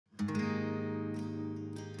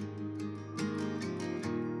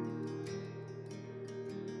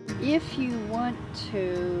If you want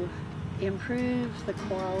to improve the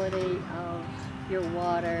quality of your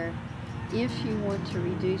water, if you want to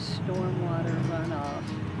reduce stormwater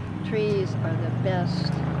runoff, trees are the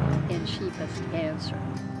best and cheapest answer.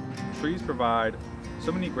 Trees provide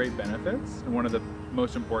so many great benefits, and one of the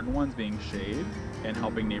most important ones being shade and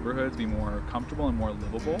helping neighborhoods be more comfortable and more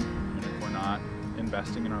livable. And if we're not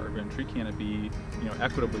investing in our urban tree canopy,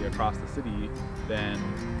 equitably across the city, then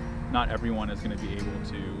not everyone is going to be able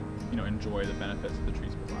to, enjoy the benefits that the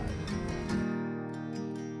trees provide.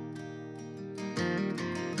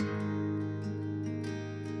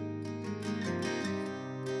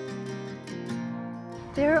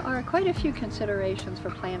 There are quite a few considerations for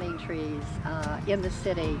planting trees in the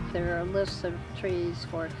city. There are lists of trees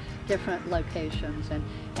for different locations,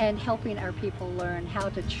 and helping our people learn how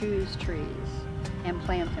to choose trees and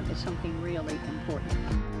plant them is something really important.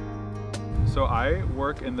 So I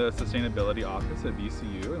work in the sustainability office at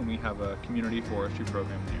VCU, and we have a community forestry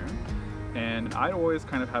program there. And I'd always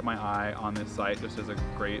kind of had my eye on this site just as a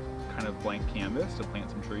great kind of blank canvas to plant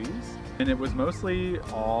some trees. And it was mostly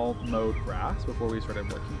all mowed grass before we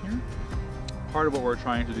started working here. Part of what we're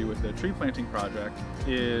trying to do with the tree planting project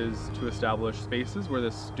is to establish spaces where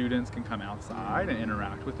the students can come outside and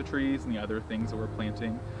interact with the trees and the other things that we're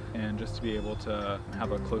planting, and just to be able to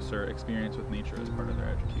have a closer experience with nature as part of their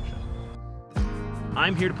education.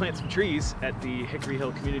 I'm here to plant some trees at the Hickory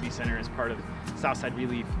Hill Community Center as part of Southside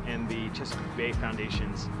Relief and the Chesapeake Bay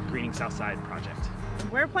Foundation's Greening Southside project.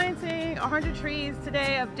 We're planting 100 trees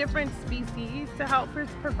today of different species to help us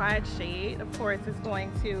provide shade. Of course, it's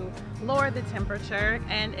going to lower the temperature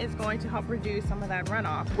and it's going to help reduce some of that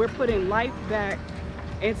runoff. We're putting life back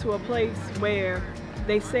into a place where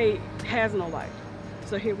they say has no life.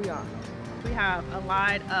 So here we are. We have a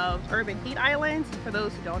lot of urban heat islands. For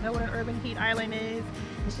those who don't know what an urban heat island is,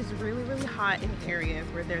 it's just really, really hot in areas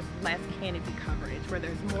where there's less canopy coverage, where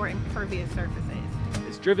there's more impervious surfaces.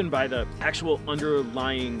 It's driven by the actual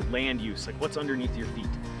underlying land use, like what's underneath your feet.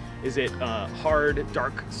 Is it hard,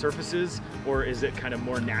 dark surfaces, or is it kind of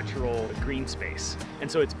more natural green space? And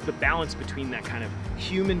so it's the balance between that kind of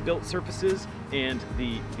human-built surfaces and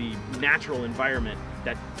the natural environment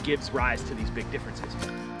that gives rise to these big differences.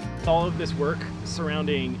 All of this work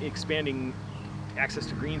surrounding expanding access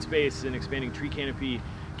to green space and expanding tree canopy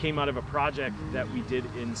came out of a project that we did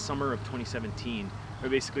in summer of 2017, where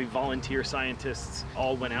basically volunteer scientists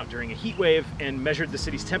all went out during a heat wave and measured the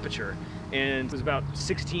city's temperature. And it was about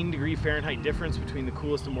 16-degree Fahrenheit difference between the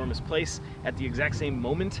coolest and warmest place at the exact same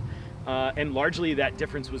moment. And largely that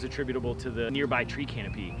difference was attributable to the nearby tree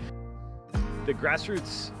canopy. The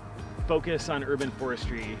grassroots focus on urban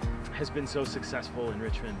forestry has been so successful in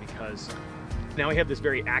Richmond because now we have this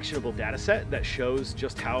very actionable data set that shows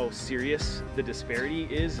just how serious the disparity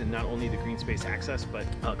is in not only the green space access, but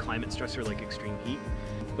a climate stressor like extreme heat.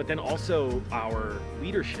 But then also our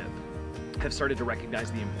leadership have started to recognize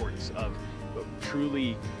the importance of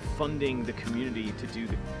truly funding the community to do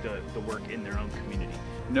the work in their own community.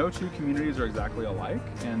 No two communities are exactly alike,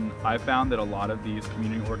 and I've found that a lot of these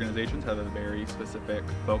community organizations have a very specific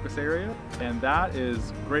focus area, and that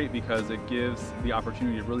is great because it gives the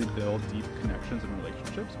opportunity to really build deep connections and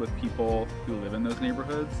relationships with people who live in those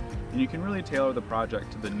neighborhoods, and you can really tailor the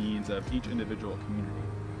project to the needs of each individual community.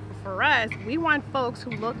 For us, we want folks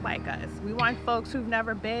who look like us. We want folks who've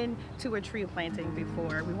never been to a tree planting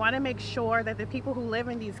before. We want to make sure that the people who live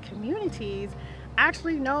in these communities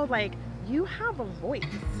actually know, like, you have a voice.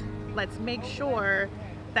 Let's make sure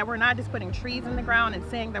that we're not just putting trees in the ground and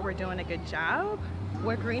saying that we're doing a good job.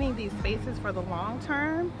 We're greening these spaces for the long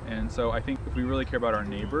term. And so I think if we really care about our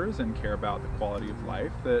neighbors and care about the quality of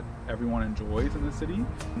life that everyone enjoys in the city,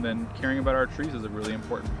 then caring about our trees is a really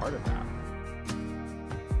important part of that.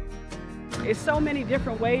 It's so many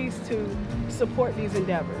different ways to support these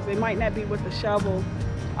endeavors. It might not be with the shovel,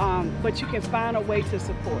 but you can find a way to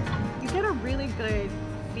support. You get a really good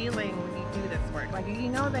feeling when you do this work. Like, you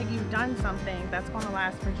know that you've done something that's going to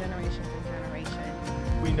last for generations and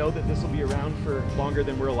generations. We know that this will be around for longer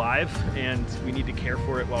than we're alive, and we need to care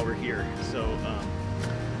for it while we're here. So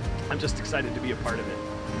I'm just excited to be a part of it.